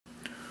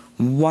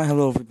Why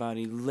hello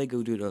everybody,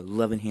 Lego Dude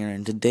 11 here,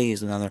 and today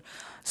is another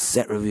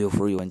set review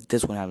for you, and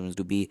this one happens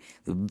to be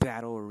the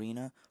Battle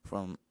Arena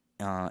from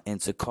in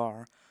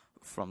Sakaar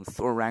from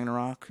Thor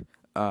Ragnarok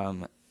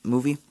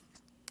movie,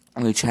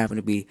 which happened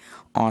to be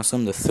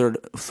awesome, the third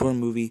Thor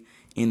movie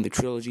in the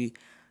trilogy.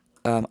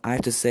 I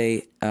have to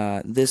say,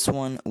 this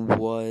one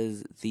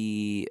was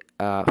the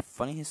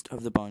funniest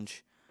of the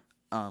bunch,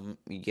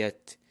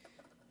 yet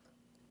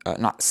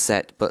not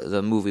set, but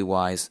the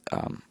movie-wise,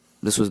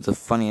 this was the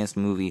funniest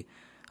movie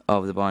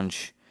of the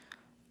bunch.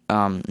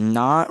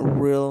 Not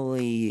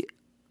really.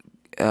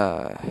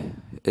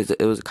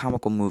 It was a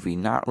comical movie.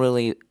 Not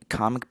really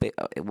comic.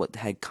 What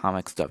had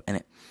comic stuff in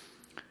it?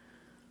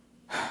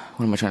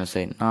 What am I trying to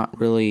say? Not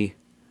really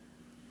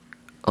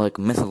like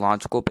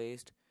mythological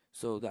based.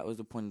 So that was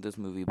the point of this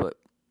movie. But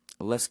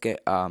let's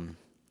get to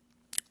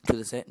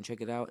the set and check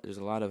it out. There's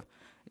a lot of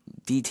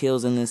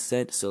details in this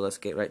set, so let's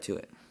get right to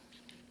it.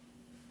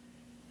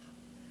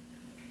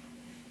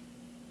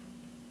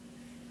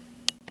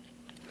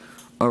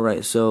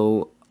 Alright,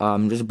 so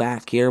I'm just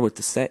back here with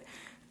the set,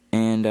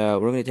 and we're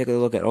going to take a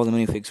look at all the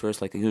minifigs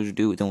first, like I usually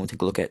do, then we'll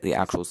take a look at the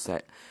actual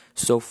set.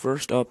 So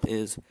first up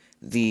is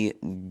the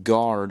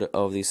guard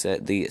of the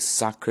set, the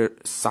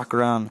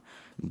Sakaar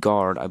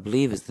guard, I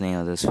believe is the name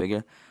of this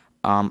figure.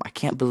 I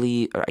can't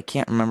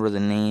remember the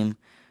name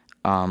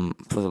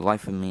for the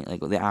life of me,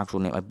 like the actual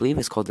name. I believe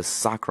it's called the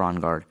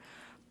Sakaar guard,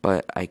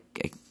 but I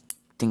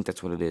think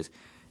that's what it is.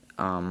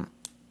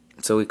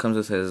 So he comes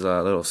with his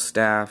little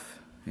staff,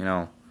 you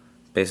know,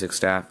 basic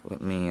staff. Let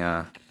me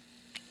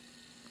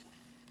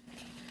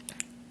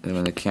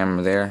move the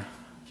camera there.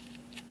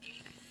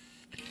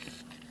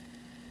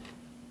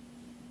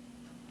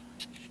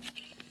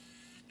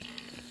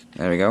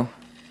 There we go.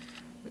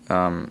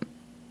 There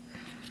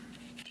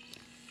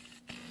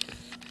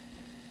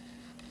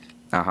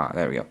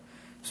we go.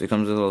 So he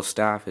comes with a little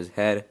staff, his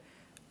head,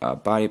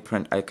 body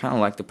print. I kind of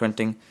like the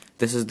printing.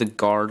 This is the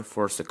guard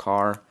for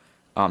Sakaar,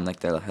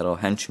 like the little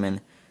henchman.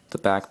 The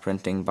back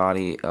printing,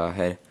 body,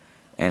 head,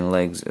 and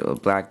legs,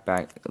 black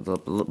back. The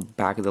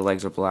back of the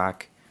legs are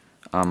black,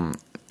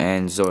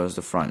 and so is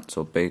the front.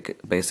 So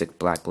basic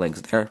black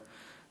legs there.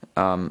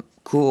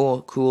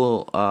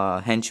 Cool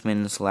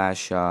henchman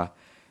slash I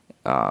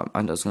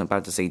was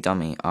about to say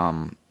dummy.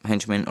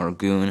 Henchman or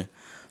goon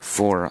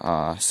for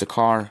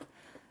Sakaar.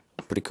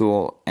 Pretty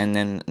cool. And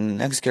then the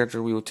next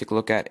character we will take a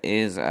look at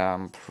is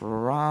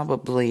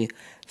probably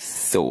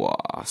Thor.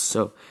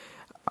 So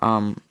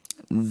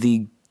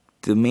the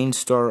main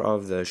star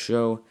of the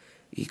show.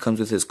 He comes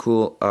with his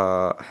cool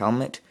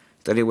helmet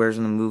that he wears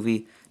in the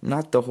movie.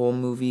 Not the whole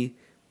movie,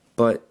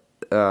 but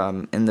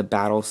in the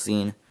battle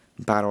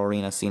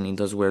arena scene, he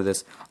does wear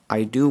this.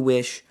 I do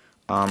wish,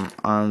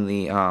 on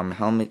the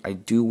helmet, I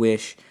do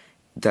wish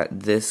that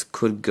this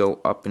could go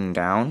up and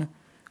down.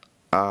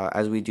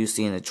 As we do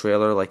see in the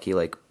trailer, like he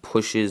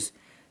pushes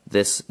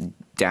this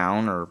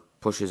down or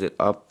pushes it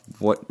up,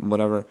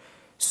 whatever.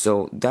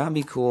 So that'd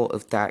be cool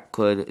if that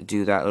could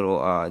do that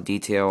little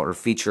detail or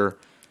feature.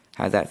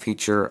 Had that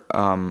feature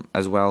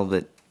as well,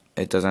 but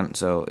it doesn't,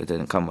 so it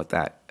didn't come with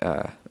that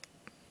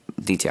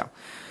detail.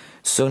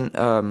 So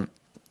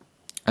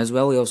as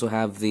well, we also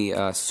have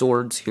the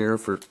swords here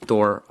for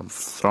Thor. I'm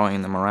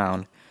throwing them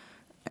around,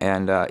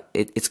 and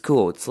it's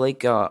cool. It's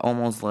like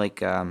almost like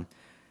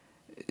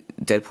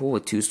Deadpool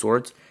with two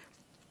swords,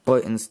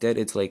 but instead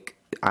it's like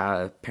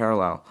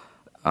parallel,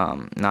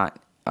 not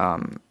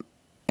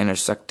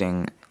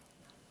intersecting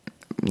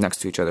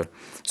next to each other.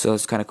 So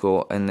it's kind of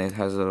cool, and it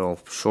has a little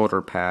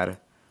shoulder pad,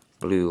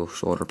 blue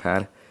shoulder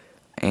pad,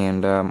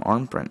 and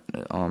arm print.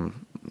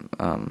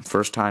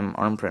 First time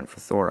arm print for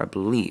Thor, I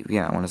believe.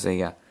 Yeah, I want to say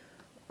yeah.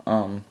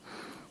 And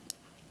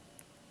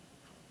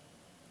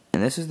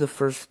this is the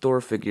first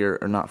Thor figure,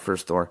 or not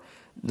first Thor,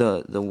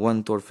 the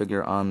one Thor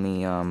figure on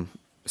the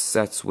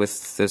sets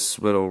with this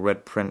little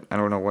red print. I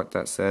don't know what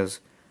that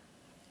says,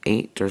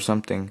 8 or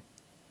something.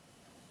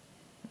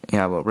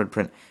 Yeah, well, red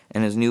print.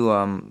 And his new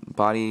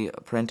body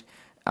print.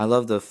 I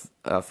love the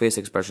face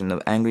expression.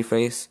 The angry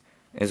face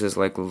is just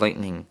like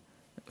lightning,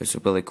 which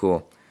is really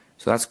cool.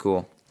 So that's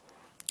cool.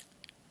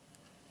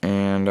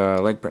 And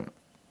leg print.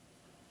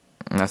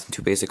 Nothing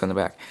too basic on the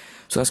back.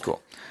 So that's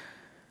cool.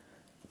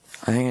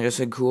 I think I just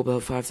said cool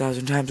about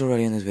 5,000 times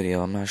already in this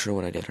video. I'm not sure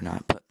what I did or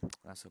not, but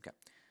that's okay.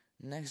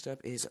 Next up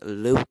is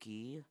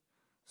Loki.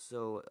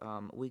 So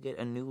we get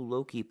a new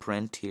Loki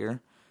print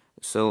here.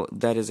 So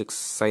that is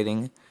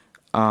exciting.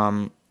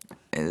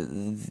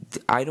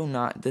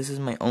 This is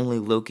my only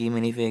Loki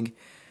minifig,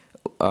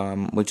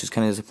 which is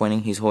kind of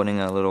disappointing. He's holding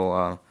a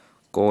little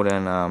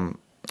golden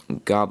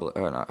goblet,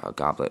 not a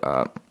goblet,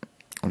 what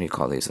do you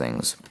call these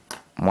things?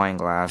 Wine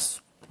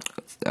glass,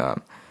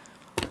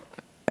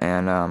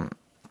 and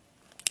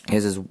he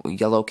has his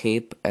yellow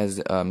cape as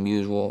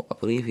usual. I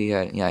believe he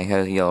had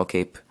a yellow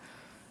cape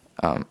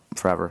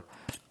forever.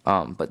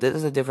 But this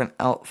is a different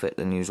outfit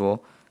than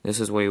usual. This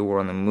is what he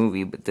wore in the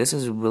movie, but this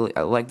is really,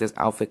 I like this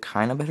outfit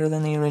kind of better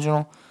than the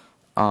original.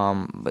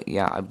 But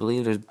yeah, I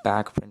believe there's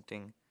back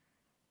printing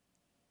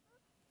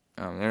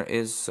There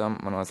is some,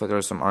 I don't know, I thought there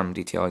was some arm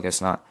detail, I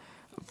guess not.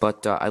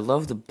 But I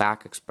love the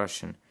back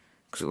expression,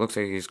 because it looks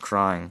like he's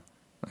crying.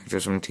 Like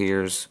there's some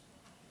tears.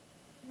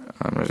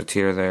 There's a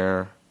tear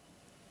there.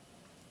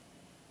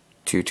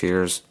 2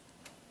 tears,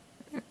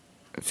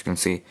 as you can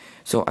see.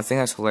 So I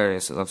think that's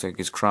hilarious. It looks like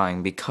he's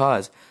crying,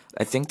 because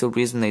I think the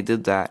reason they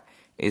did that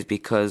is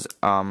because,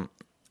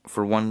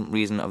 for one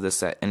reason of the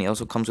set, and he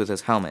also comes with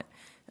his helmet.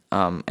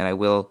 And I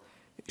will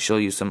show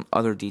you some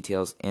other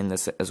details in the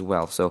set as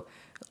well. So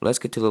let's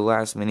get to the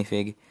last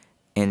minifig,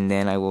 and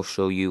then I will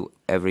show you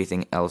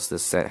everything else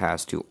this set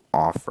has to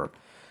offer.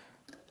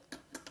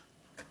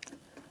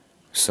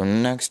 So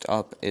next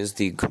up is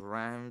the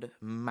Grand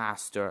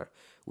Master,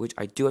 which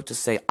I do have to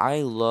say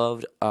I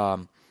loved.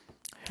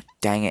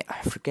 Dang it,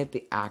 I forget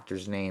the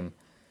actor's name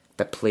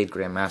that played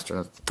Grand Master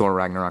in Thor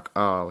Ragnarok.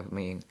 Oh, I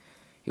mean,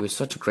 he was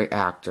such a great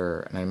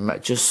actor, and I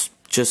just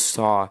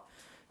saw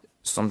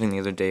something the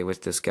other day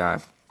with this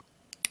guy.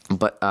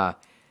 But at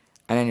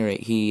any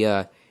rate,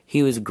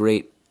 he was a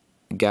great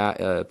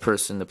guy,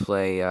 person to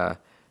play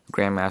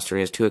Grandmaster.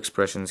 He has 2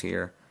 expressions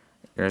here.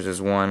 There's this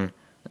one,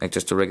 like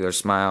just a regular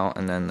smile,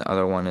 and then the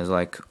other one is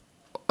like,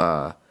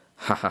 ha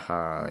ha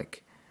ha,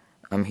 like,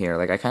 I'm here.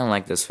 Like, I kind of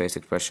like this face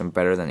expression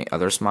better than the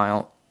other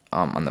smile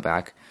on the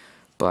back.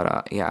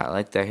 But yeah, I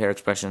like the hair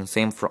expression.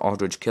 Same for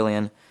Aldridge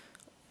Killian.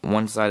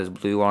 One side is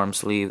blue arm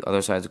sleeve,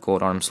 other side is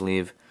gold arm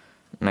sleeve.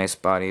 Nice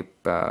body,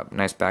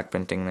 nice back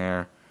printing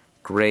there.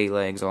 Gray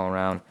legs all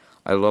around.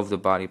 I love the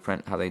body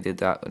print, how they did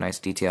that, nice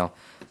detail.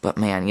 But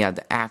man, yeah,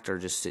 the actor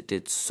just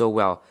did so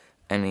well.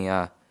 And he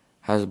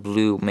has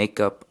blue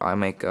makeup, eye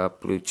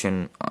makeup, blue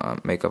chin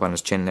makeup on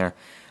his chin there.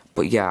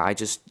 But yeah,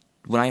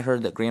 when I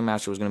heard that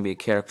Grandmaster was going to be a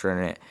character in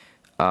it,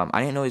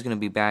 I didn't know he was going to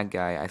be a bad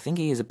guy. I think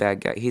he is a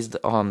bad guy. He's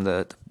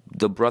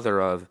the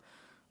brother of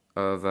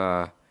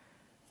I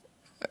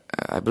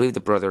believe the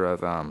brother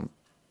of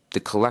the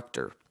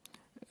Collector.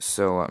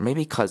 So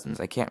maybe cousins.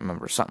 I can't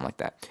remember. Something like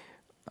that.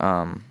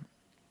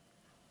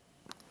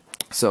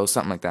 So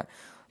something like that.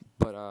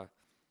 But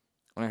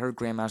when I heard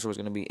Grandmaster was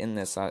going to be in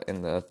this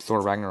in the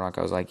Thor Ragnarok,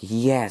 I was like,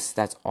 yes,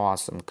 that's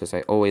awesome, because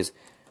I always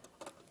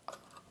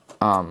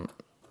and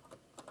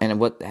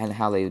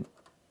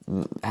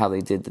how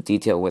they did the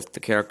detail with the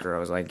character, I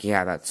was like,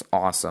 yeah, that's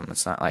awesome.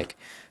 It's not like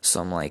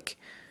some like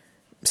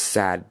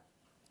sad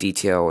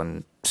detail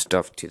and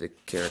stuff to the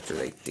character.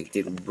 They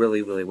did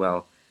really, really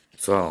well.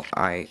 So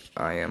I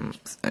am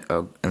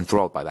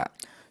enthralled by that.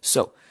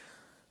 So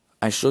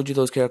I showed you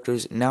those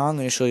characters. Now I'm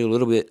going to show you a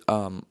little bit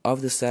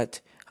of the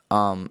set,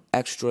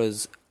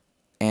 extras,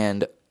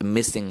 and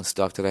missing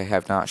stuff that I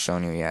have not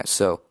shown you yet.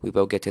 So we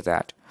will get to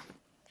that.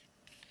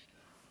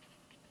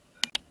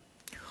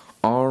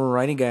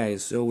 Alrighty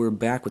guys, so we're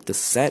back with the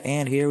set,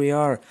 and here we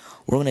are.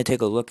 We're going to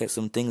take a look at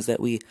some things that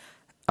we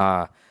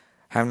have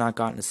not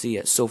gotten to see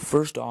yet. So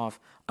first off,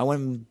 I want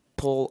to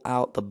pull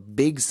out the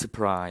big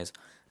surprise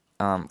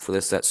for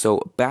this set.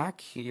 So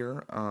back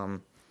here,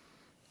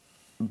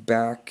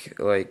 back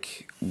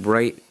like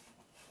right,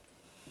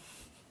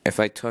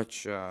 if I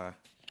touch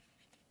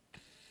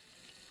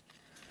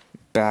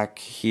back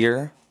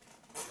here,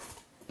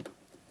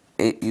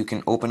 you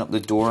can open up the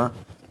door,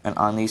 and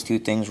on these 2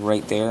 things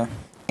right there,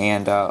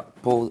 and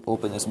pull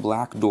open this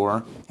black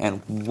door,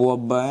 and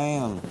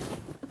wha-bam,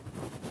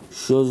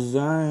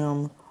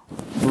 shazam,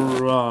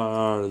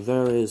 brah,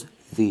 there is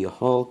the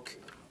Hulk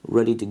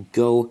ready to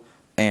go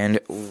and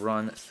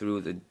run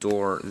through the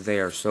door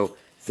there. So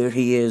there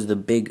he is, the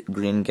big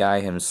green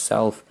guy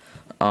himself.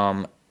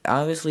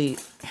 Obviously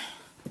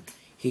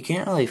he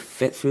can't really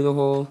fit through the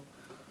hole,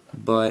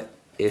 but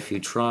if you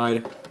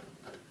tried,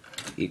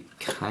 you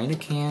kinda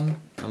can.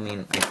 I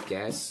mean, I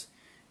guess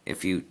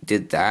if you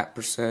did that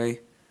per se.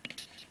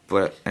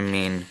 But, I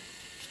mean,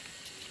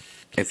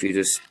 if you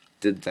just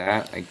did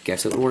that, I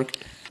guess it would work.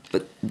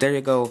 But there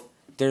you go.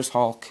 There's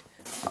Hulk.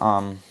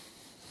 And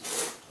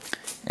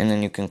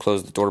then you can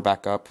close the door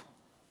back up.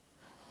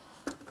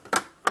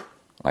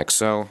 Like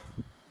so.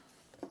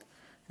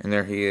 And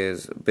there he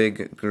is.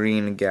 Big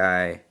green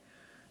guy.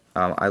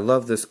 I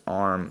love this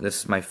arm.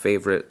 This is my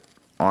favorite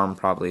arm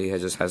probably. It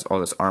just has all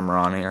this armor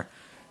on here.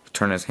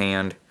 Turn his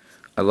hand.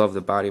 I love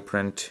the body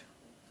print.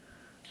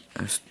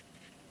 Let's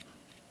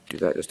do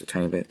that just a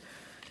tiny bit.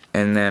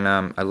 And then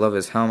I love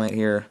his helmet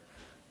here.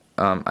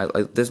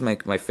 This is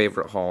my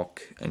favorite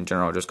Hulk in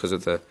general, just because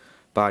of the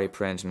body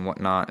print and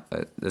whatnot.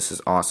 This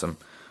is awesome.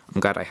 I'm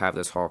glad I have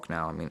this Hulk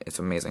now. I mean, it's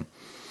amazing.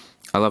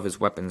 I love his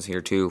weapons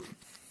here too.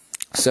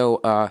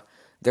 So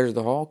there's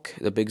the Hulk,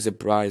 the big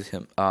surprise.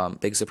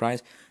 Big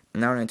surprise.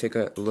 Now we're gonna take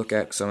a look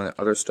at some of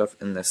the other stuff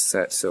in this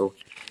set. So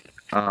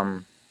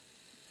there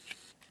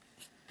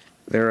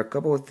are a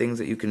couple of things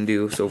that you can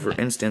do. So for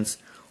instance,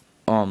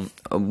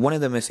 one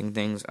of the missing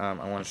things I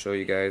want to show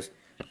you guys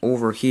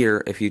over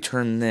here. If you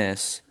turn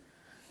this,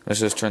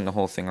 let's just turn the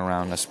whole thing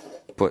around. Let's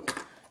put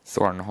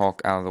Thor and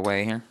Hulk out of the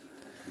way here.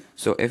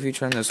 So if you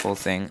turn this whole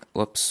thing,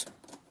 whoops.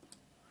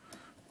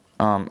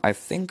 I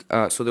think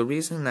so. The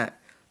reason that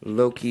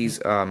Loki's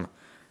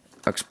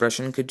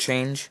expression could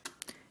change,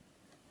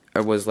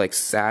 or was like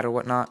sad or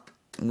whatnot,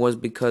 was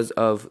because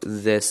of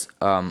this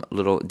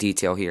little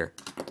detail here.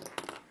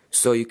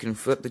 So you can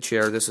flip the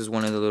chair. This is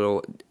one of the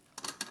little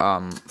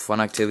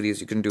fun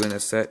activities you can do in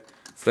this set.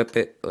 Flip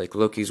it like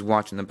Loki's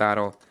watching the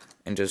battle,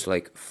 and just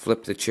like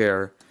flip the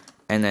chair,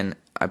 and then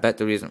I bet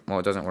the reason, well,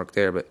 it doesn't work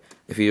there, but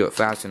if you do it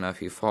fast enough,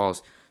 he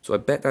falls. So I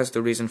bet that's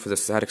the reason for the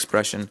sad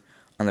expression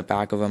on the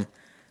back of him.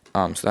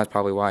 So that's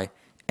probably why.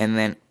 And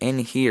then in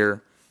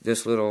here,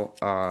 this little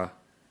the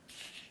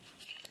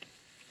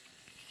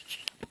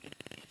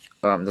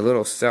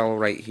little cell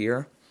right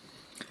here,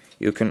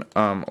 you can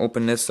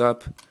open this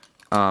up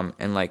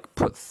and like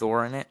put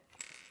Thor in it,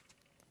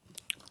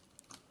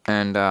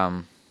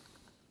 and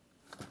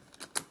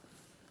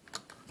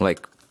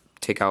like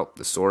take out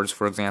the swords,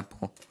 for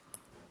example.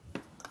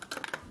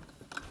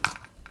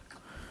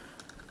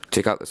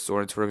 Take out the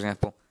swords, for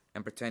example,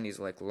 and pretend he's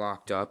like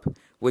locked up,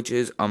 which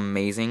is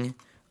amazing.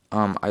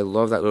 I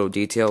love that little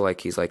detail,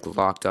 like he's like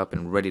locked up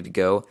and ready to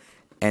go,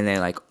 and then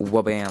like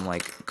wha-bam,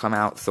 like come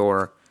out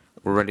Thor,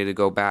 we're ready to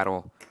go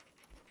battle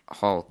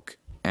Hulk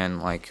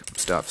and like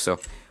stuff. So,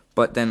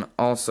 but then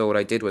also what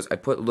I did was I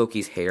put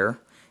Loki's hair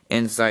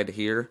inside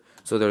here,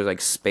 so there's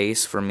like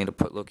space for me to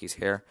put Loki's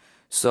hair.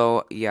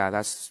 So yeah,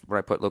 that's where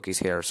I put Loki's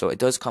hair. So it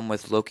does come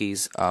with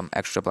Loki's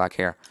extra black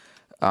hair.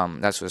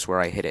 That's just where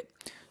I hid it.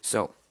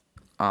 So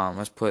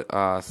let's put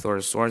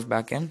Thor's swords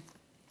back in.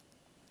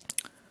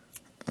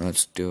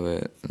 Let's do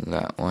it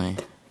that way.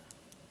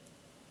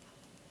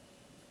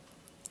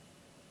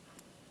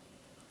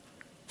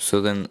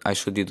 So then I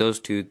showed you those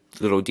two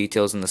little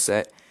details in the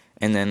set,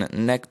 and then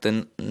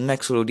the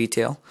next little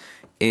detail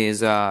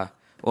is well,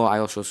 I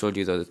also showed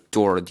you the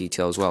door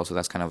detail as well. So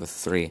that's kind of a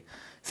three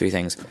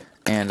things.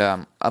 And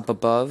up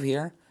above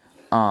here,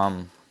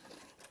 up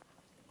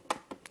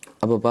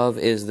above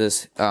is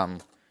this the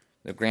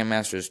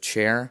Grandmaster's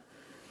chair.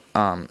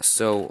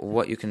 So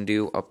what you can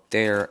do up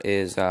there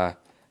is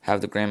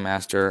have the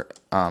Grandmaster,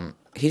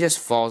 he just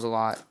falls a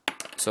lot,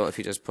 so if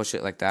you just push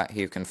it like that,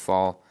 he can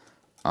fall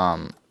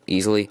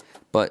easily,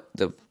 but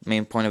the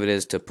main point of it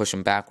is to push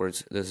him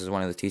backwards. This is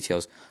one of the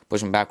details.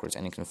 Push him backwards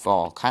and he can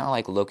fall, kind of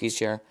like Loki's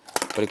chair,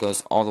 but it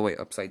goes all the way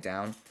upside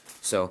down,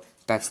 so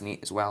that's neat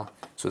as well.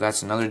 So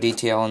that's another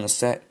detail in the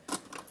set,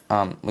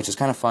 which is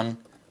kind of fun.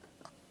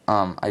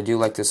 I do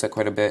like this set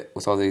quite a bit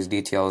with all these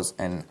details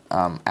and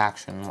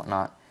action and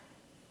whatnot.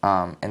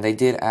 And they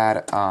did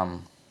add,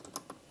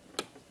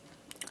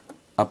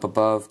 up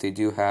above, they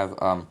do have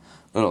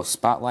little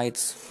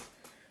spotlights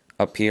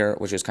up here,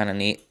 which is kind of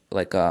neat,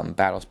 like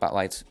battle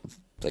spotlights,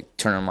 like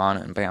turn them on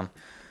and bam.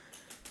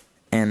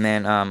 And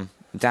then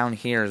down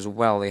here as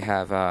well, they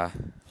have,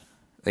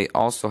 they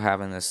also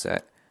have in this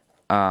set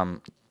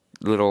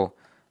little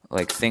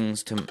like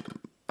things to,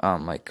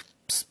 like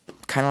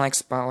kind of like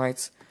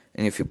spotlights,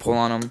 and if you pull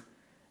on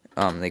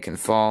them, they can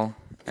fall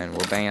and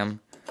will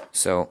bam.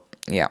 So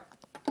yeah.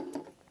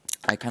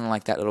 I kind of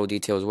like that little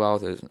detail as well.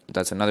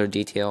 That's another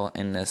detail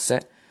in this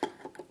set.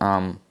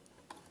 Like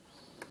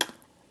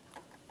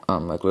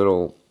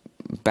little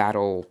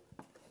battle,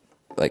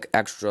 like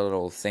extra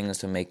little things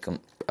to make them,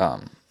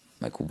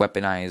 like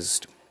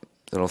weaponized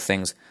little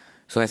things.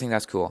 So I think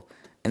that's cool.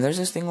 And there's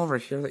this thing over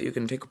here that you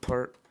can take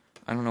apart.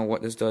 I don't know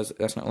what this does.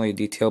 That's not really a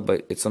detail,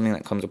 but it's something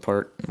that comes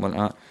apart and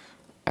whatnot.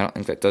 I don't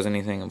think that does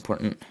anything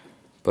important,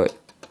 but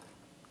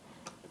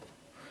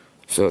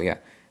so yeah.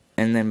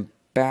 And then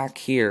back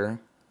here,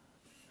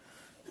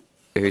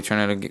 if you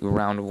turn it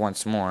around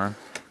once more,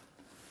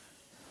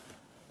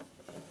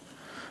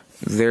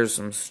 there's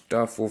some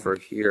stuff over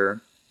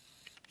here,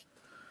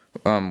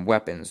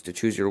 weapons, to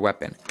choose your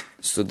weapon.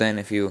 So then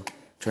if you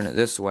turn it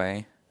this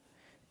way,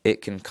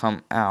 it can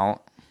come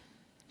out,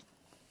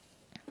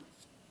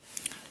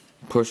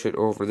 push it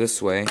over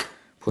this way,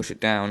 push it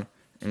down,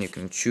 and you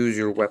can choose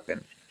your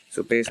weapon.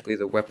 So basically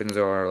the weapons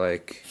are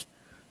like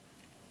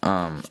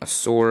a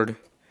sword,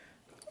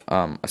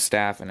 a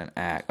staff, and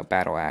a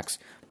battle axe.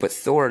 But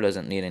Thor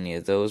doesn't need any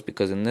of those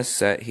because in this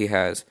set he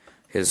has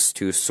his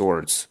two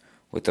swords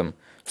with him.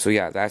 So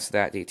yeah, that's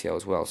that detail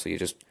as well. So you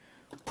just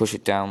push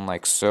it down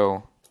like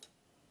so,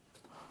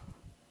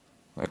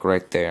 like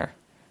right there,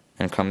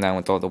 and come down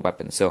with all the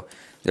weapons. So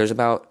there's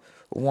about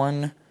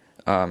one,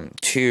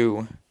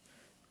 two,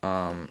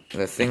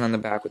 the thing on the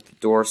back with the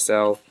door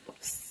cell.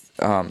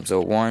 So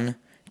 1,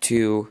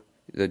 2,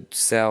 the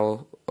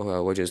cell,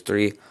 which is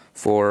 3,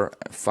 4,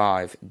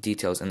 5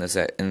 details in the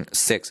set, and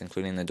 6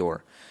 including the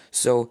door.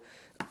 So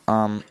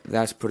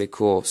that's pretty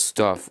cool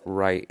stuff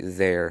right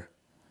there.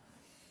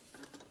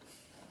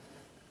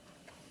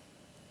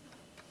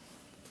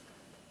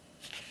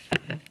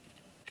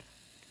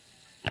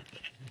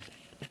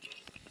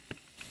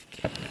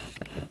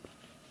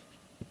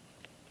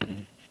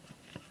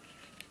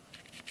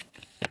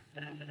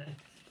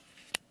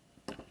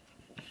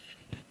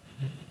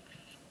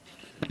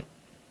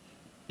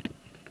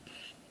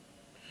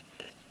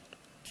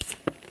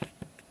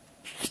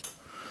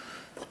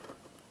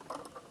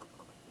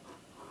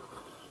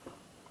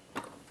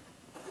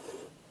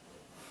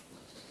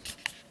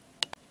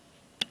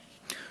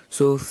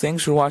 So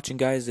thanks for watching,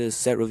 guys, this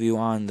set review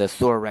on the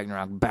Thor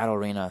Ragnarok Battle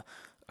Arena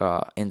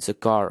in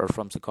Sakaar or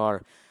from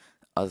Sakaar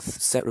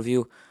set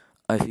review.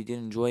 If you did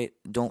enjoy it,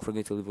 don't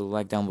forget to leave a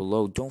like down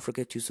below. Don't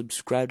forget to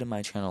subscribe to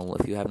my channel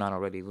if you have not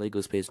already.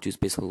 Lego Space 2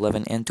 Space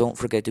 11, and don't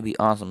forget to be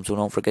awesome. So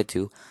don't forget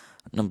to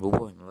number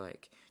 1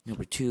 like,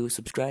 number 2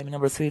 subscribe, and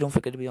number 3 don't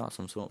forget to be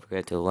awesome. So don't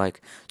forget to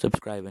like,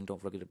 subscribe, and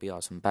don't forget to be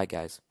awesome. Bye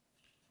guys.